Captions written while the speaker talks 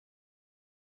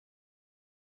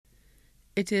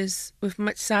It is with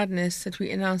much sadness that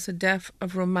we announce the death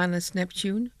of Romanus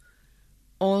Neptune,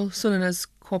 also known as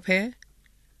Corpair,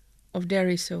 of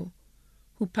Deriso,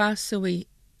 who passed away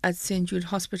at St. Jude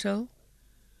Hospital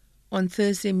on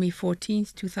Thursday, May 14,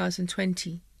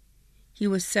 2020. He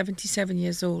was 77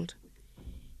 years old.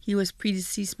 He was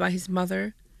predeceased by his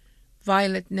mother,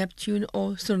 Violet Neptune,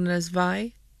 also known as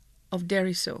Vi, of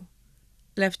Deriso.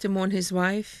 Left to mourn his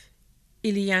wife,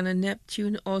 Iliana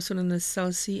Neptune, also known as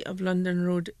Celsi, of London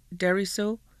Road,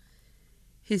 Deriso.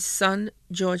 His son,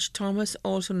 George Thomas,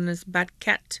 also known as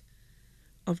Batcat,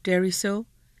 of Deriso.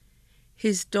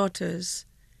 His daughters,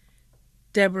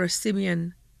 Deborah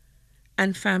Simeon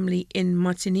and family in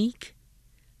Martinique,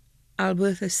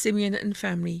 Albertha Simeon and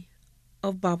family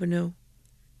of Bobino.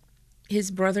 His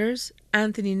brothers,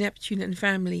 Anthony Neptune and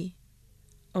family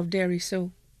of Deriso.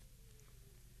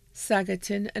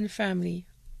 Sagatin and family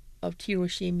of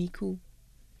Tiroche Miku.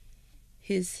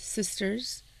 His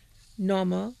sisters,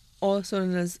 Norma, also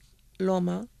known as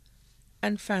Loma,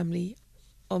 and family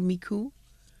of Miku.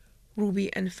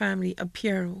 Ruby and family of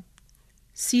Piero.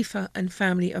 Sifa and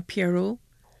family of Piero.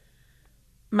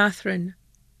 Mathrin,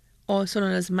 also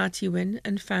known as Matthewin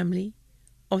and family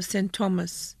of St.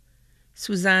 Thomas.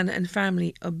 Suzanne and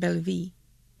family of Bellevue.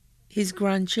 His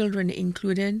grandchildren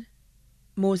including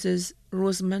Moses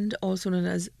Rosamond, also known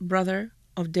as brother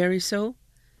of Deriso.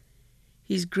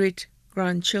 His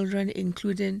great-grandchildren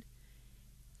including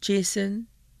Jason,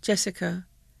 Jessica,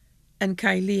 and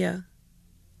Kylea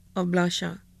of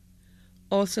Blasha.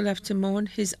 Also left to mourn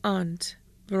his aunt,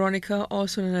 Veronica,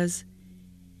 also known as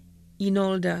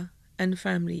Inolda, and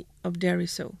family of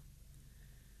Deriso.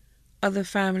 Other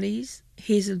families,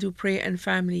 Hazel Dupre and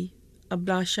family of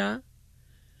Blasha,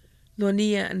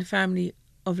 Lonia and family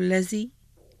of Leslie,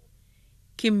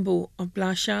 Kimbo of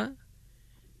Blasha,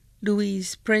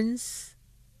 Louise Prince,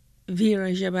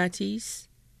 Vera Jabatis,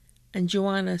 and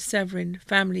Joanna Severin,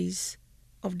 families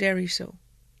of Deriso.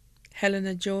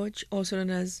 Helena George, also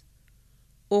known as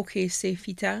Oke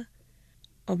Sefita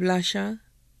of Blasha,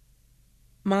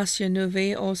 Marcia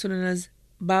Nove, also known as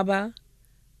Baba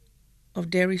of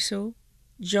Deriso,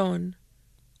 John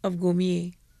of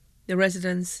Gaumier, the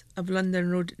residents of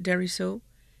London Road, Deriso,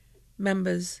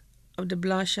 members of the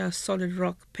Blasha Solid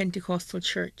Rock Pentecostal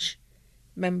Church,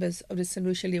 members of the St.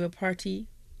 Lucia Labour Party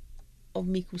of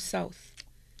Miku South,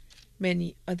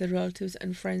 many other relatives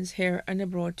and friends here and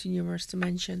abroad too numerous to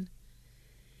mention.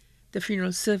 The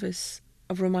funeral service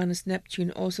of Romanus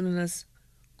Neptune, also known as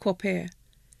Corpair,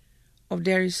 of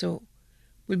Deriso,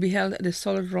 will be held at the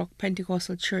Solid Rock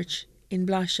Pentecostal Church in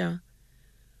Blasha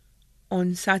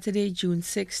on Saturday, June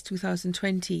 6,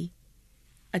 2020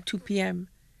 at 2 p.m.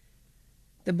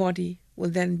 The body will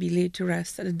then be laid to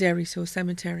rest at the Deriso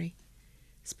Cemetery.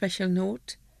 Special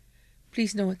note,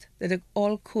 please note that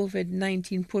all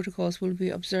COVID-19 protocols will be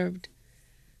observed.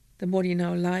 The body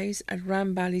now lies at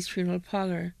Rambally's Funeral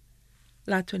Parlour,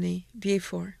 Latone,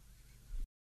 Vieux-Fort.